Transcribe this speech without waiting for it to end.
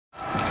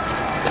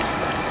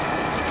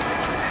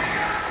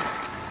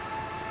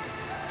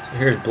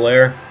Here's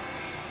Blair.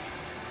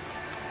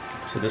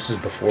 So this is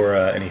before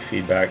any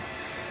feedback.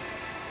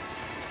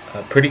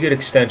 Pretty good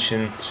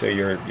extension, so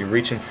you're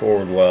reaching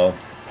forward well.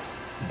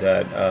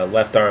 That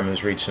left arm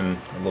is reaching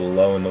a little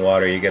low in the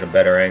water. You get a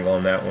better angle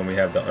on that when we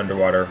have the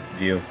underwater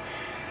view.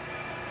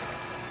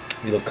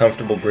 You look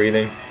comfortable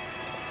breathing.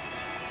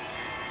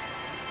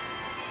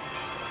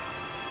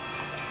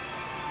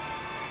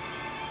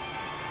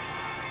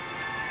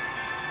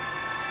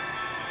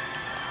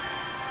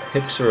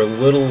 Hips are a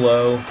little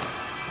low,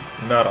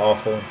 not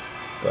awful,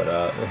 but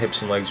the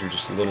hips and legs are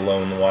just a little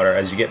low in the water.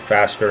 As you get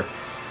faster,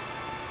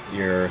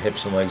 your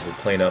hips and legs will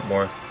plane up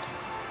more.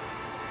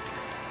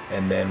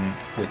 And then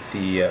with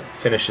the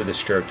finish of the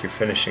stroke, you're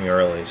finishing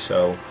early,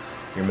 so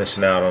you're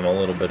missing out on a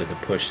little bit of the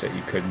push that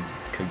you could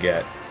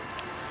get.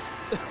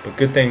 But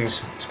good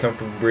things, it's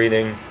comfortable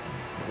breathing,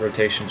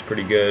 rotation's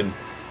pretty good,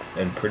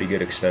 and pretty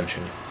good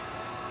extension.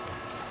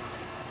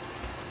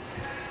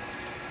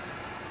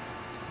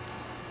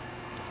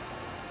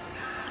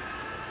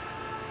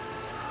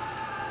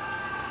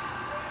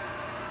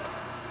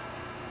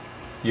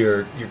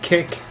 Your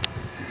kick,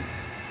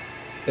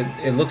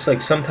 it looks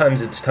like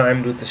sometimes it's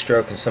timed with the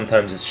stroke and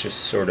sometimes it's just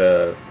sort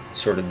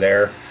of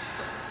there.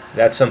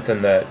 That's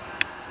something that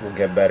will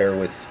get better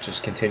with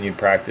just continued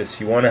practice.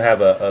 You want to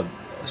have a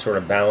sort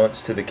of balance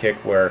to the kick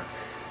where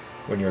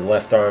when your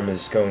left arm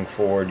is going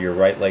forward, your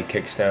right leg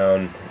kicks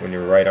down. When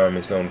your right arm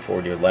is going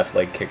forward, your left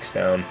leg kicks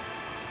down.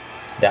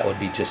 That would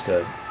be just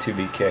a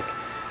 2-beat kick.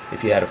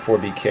 If you had a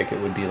 4-beat kick, it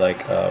would be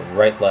like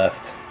right,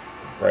 left,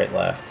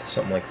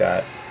 something like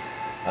that.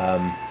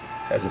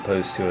 As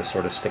opposed to a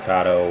sort of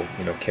staccato,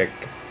 you know, kick,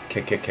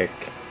 kick, kick, kick,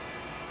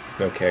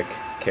 no kick,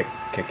 kick,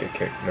 kick, kick,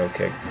 kick, no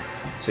kick.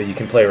 So you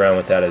can play around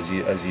with that as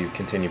you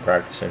continue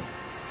practicing.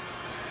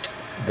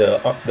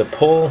 The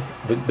pull,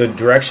 the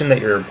direction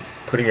that you're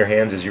putting your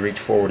hands as you reach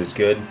forward is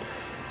good.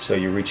 So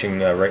you're reaching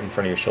right in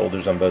front of your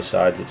shoulders on both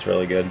sides. It's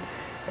really good.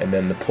 And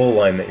then the pull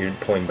line that you're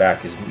pulling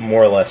back is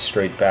more or less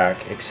straight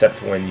back,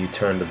 except when you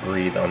turn to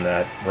breathe on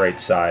that right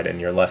side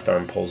and your left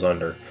arm pulls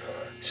under.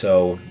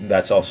 So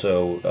that's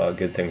also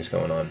good things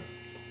going on.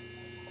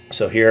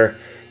 So here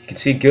you can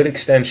see good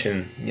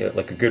extension, you know,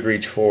 like a good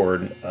reach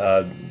forward.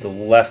 The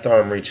left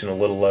arm reaching a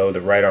little low, the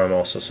right arm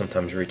also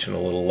sometimes reaching a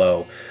little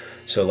low.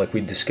 So like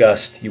we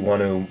discussed, you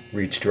want to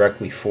reach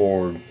directly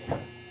forward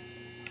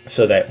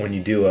so that when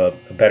you do a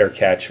better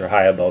catch or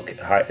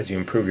as you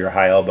improve your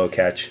high elbow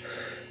catch,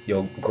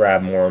 you'll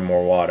grab more and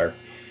more water.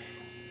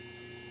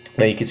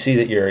 Now you can see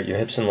that your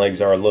hips and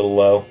legs are a little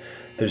low.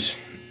 There's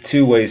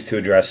 2 ways to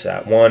address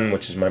that. One,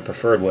 which is my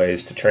preferred way,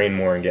 is to train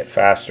more and get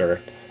faster,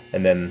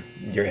 and then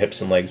your hips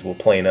and legs will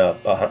plane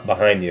up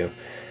behind you.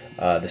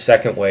 The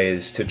second way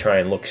is to try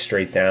and look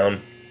straight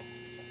down.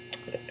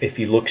 If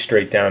you look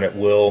straight down, it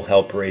will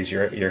help raise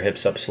your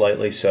hips up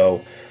slightly,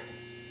 so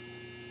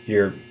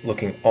you're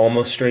looking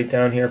almost straight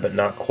down here, but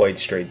not quite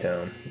straight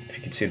down, if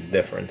you can see the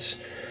difference.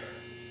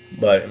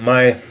 But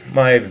my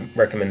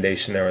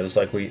recommendation there was,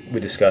 like we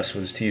discussed,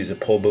 was to use a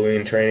pull buoy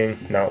in training,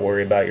 not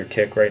worry about your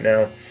kick right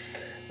now.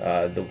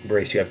 The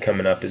race you have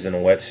coming up is in a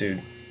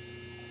wetsuit,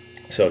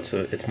 so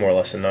it's more or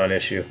less a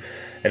non-issue.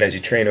 And as you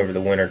train over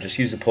the winter, just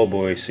use the pull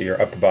buoy so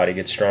your upper body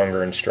gets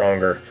stronger and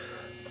stronger,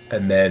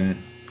 and then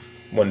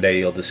one day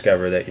you'll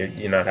discover that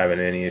you're not having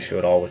any issue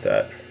at all with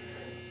that.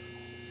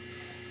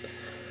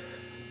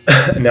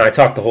 Now I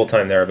talked the whole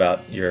time there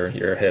about your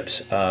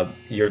hips.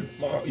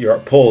 Your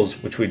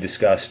pulls, which we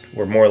discussed,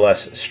 were more or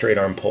less a straight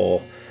arm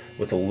pull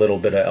with a little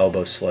bit of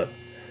elbow slip.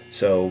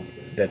 So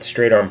that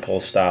straight arm pull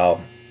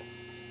style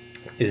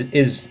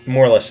is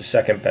more or less the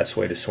second best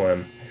way to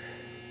swim.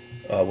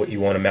 What you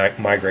want to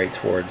migrate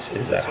towards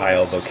is that high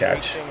elbow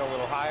catch.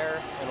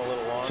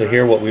 So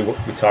here what we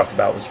talked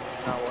about was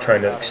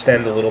trying to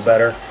extend a little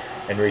better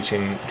and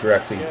reaching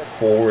directly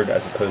forward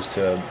as opposed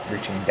to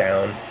reaching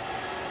down.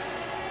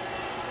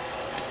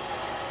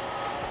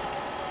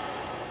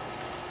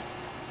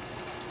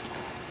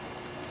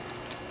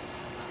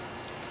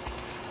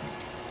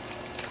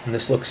 And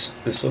this looks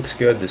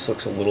good. This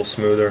looks a little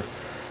smoother.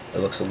 It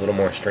looks a little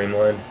more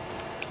streamlined.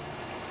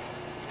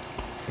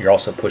 You're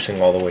also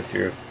pushing all the way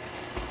through.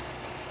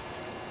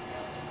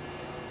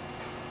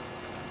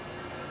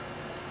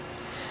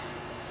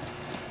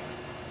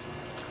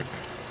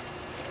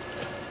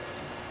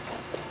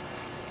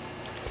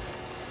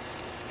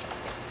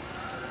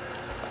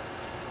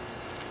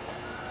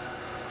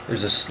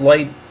 There's a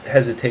slight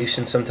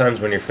hesitation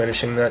sometimes when you're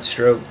finishing that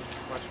stroke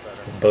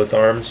with both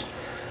arms.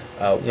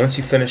 Once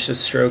you finish this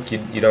stroke,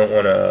 you don't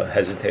want to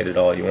hesitate at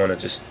all. You want to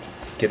just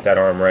get that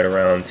arm right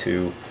around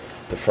to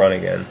the front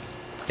again.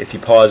 If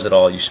you pause at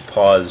all, you should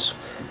pause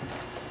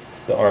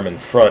the arm in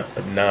front,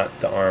 but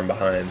not the arm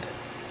behind.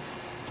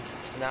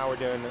 So now we're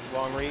doing this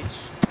long reach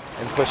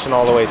and pushing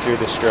all the way through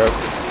the stroke.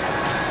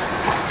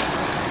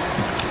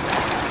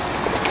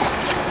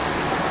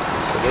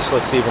 So this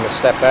looks even a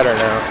step better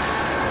now.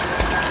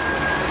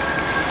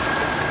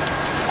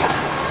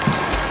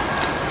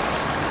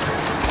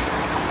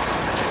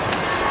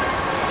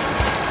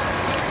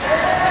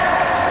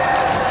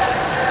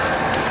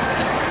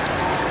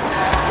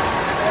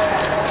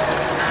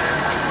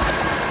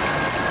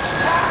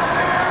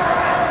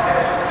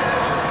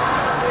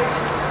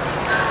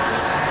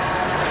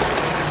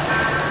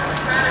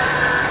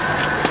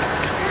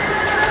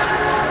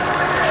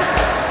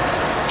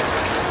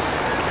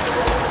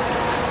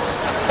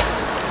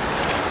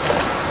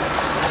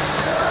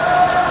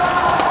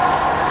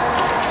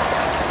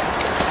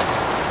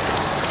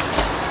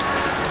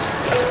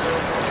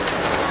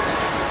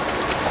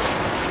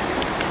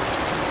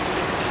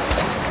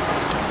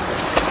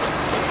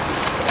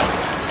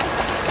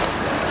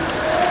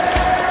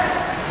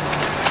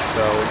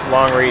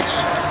 long reach,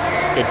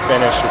 good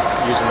finish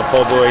using the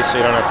pull buoy, so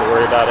you don't have to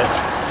worry about it.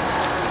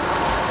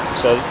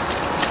 So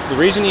the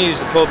reason you use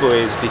the pull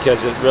buoy is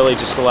because it really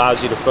just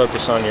allows you to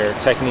focus on your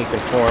technique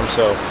and form.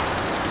 So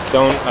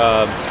don't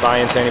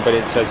buy into anybody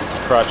that says it's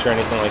a crutch or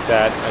anything like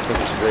that. I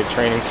think it's a great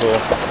training tool.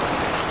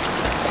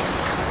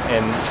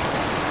 And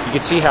you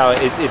can see how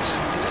it's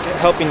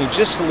helping you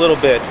just a little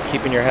bit,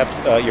 keeping your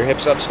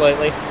hips up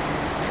slightly,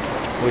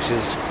 which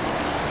is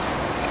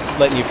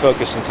letting you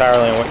focus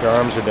entirely on what your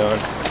arms are doing.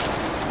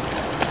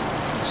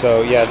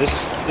 So yeah,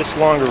 this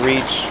longer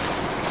reach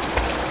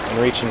and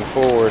reaching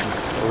forward,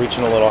 or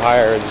reaching a little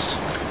higher, has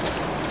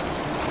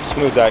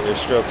smoothed out your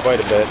stroke quite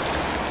a bit.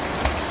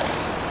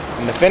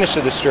 And the finish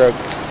of the stroke,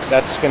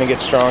 that's going to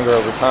get stronger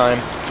over time.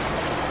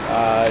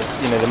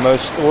 You know, the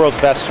world's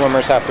best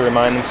swimmers have to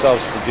remind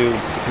themselves to do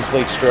the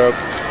complete stroke.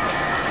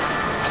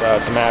 So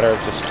it's a matter of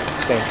just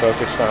staying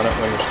focused on it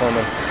when you're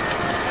swimming.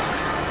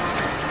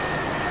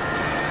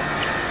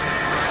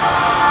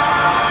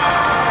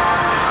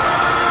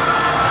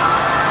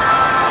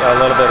 Got a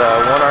little bit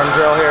of one-arm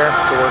drill here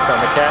to work on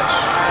the catch.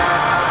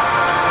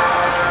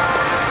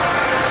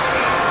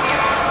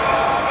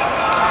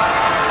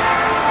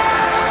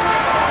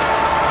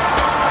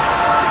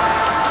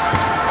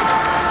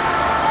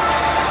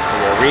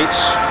 Reach,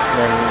 and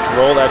then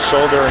roll that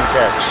shoulder and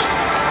catch.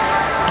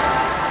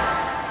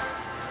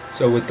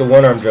 So with the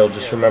one-arm drill,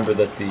 just remember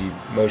that the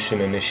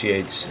motion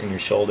initiates in your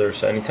shoulder.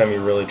 So anytime you're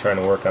really trying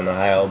to work on the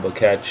high elbow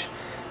catch,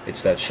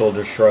 it's that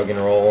shoulder shrug and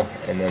roll,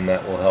 and then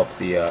that will help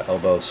the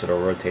elbow, so it'll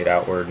rotate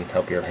outward and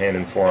help your hand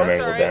and forearm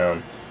angle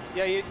down.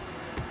 Yeah, you.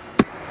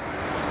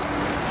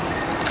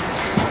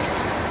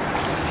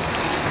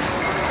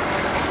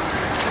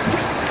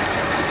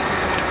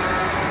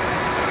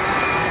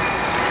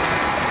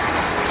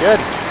 Good.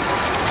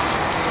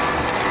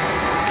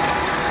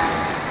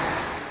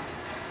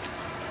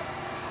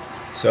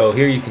 So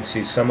here you can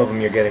see some of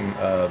them you're getting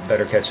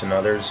better catch than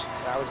others.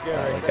 That was good.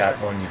 Right like there.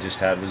 that one you just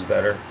had was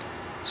better.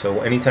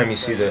 So anytime you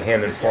see the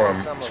hand and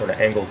forearm sort of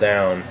angle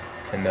down,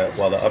 and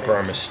while the upper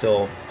arm is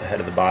still ahead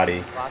of the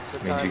body,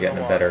 it means you're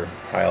getting a better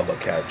high elbow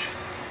catch.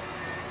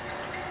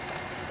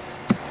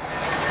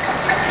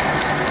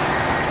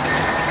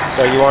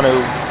 So you want to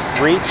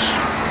reach,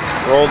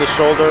 roll the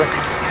shoulder,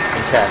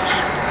 and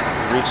catch.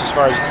 Reach as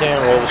far as you can,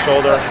 roll the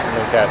shoulder, and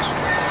then catch.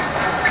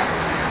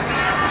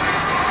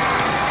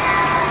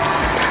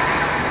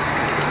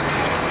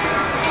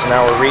 So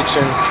now we're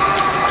reaching,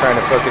 trying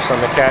to focus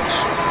on the catch.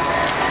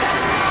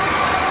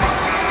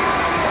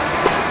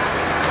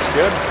 That's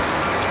good.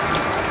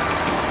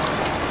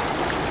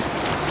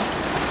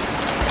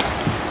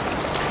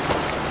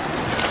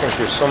 I think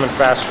you're swimming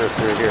faster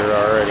through here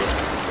already.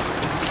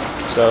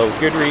 So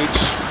good reach.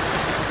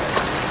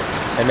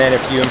 And then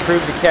if you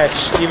improve the catch,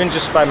 even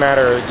just by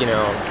matter of,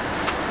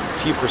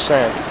 a few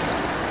percent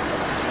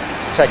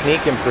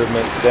technique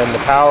improvement, then the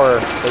power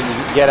that you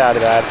get out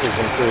of that is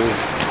improved.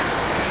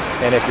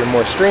 And if you're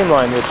more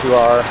streamlined, which you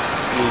are,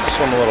 you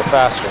swim a little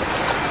faster.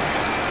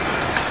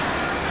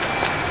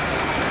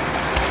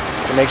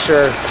 So make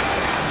sure,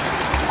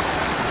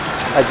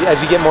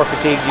 as you get more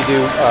fatigued, you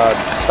do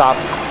stop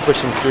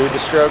pushing through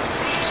the stroke.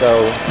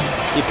 So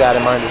keep that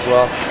in mind as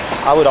well.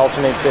 I would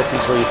alternate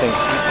 50s where you think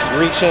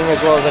reaching as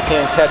well as I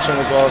can, catching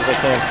as well as I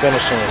can,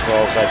 finishing as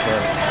well as I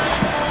can.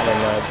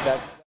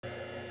 And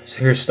So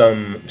here's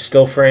some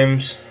still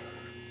frames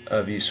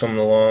of you swimming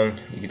along.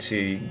 You can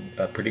see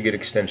a pretty good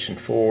extension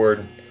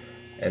forward,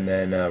 and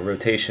then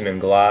rotation and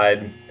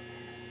glide.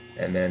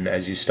 And then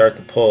as you start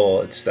the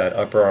pull, it's that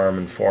upper arm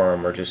and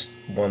forearm are just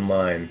one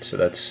line. So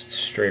that's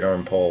straight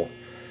arm pull.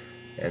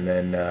 And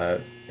then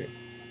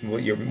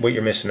what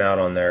you're missing out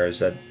on there is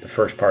that the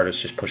first part is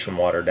just pushing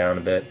water down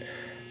a bit.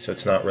 So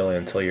it's not really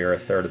until you're a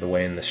third of the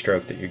way in the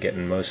stroke that you're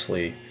getting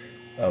mostly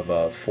of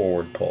a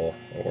forward pull,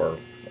 or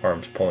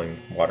arms pulling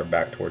water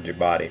back towards your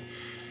body.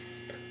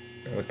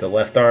 With the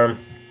left arm,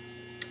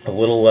 a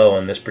little low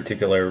on this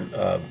particular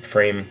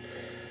frame,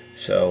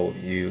 so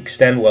you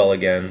extend well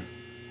again,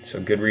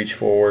 so good reach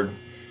forward,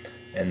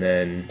 and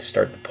then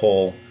start the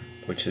pull,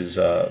 which is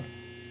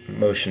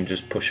motion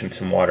just pushing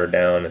some water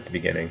down at the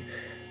beginning.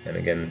 And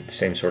again,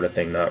 same sort of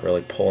thing, not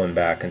really pulling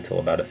back until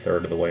about a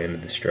third of the way into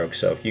the stroke.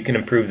 So if you can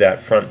improve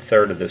that front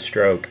third of the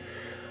stroke,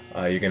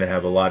 you're going to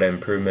have a lot of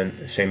improvement.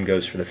 The same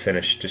goes for the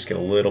finish. Just get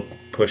a little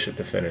push at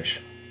the finish.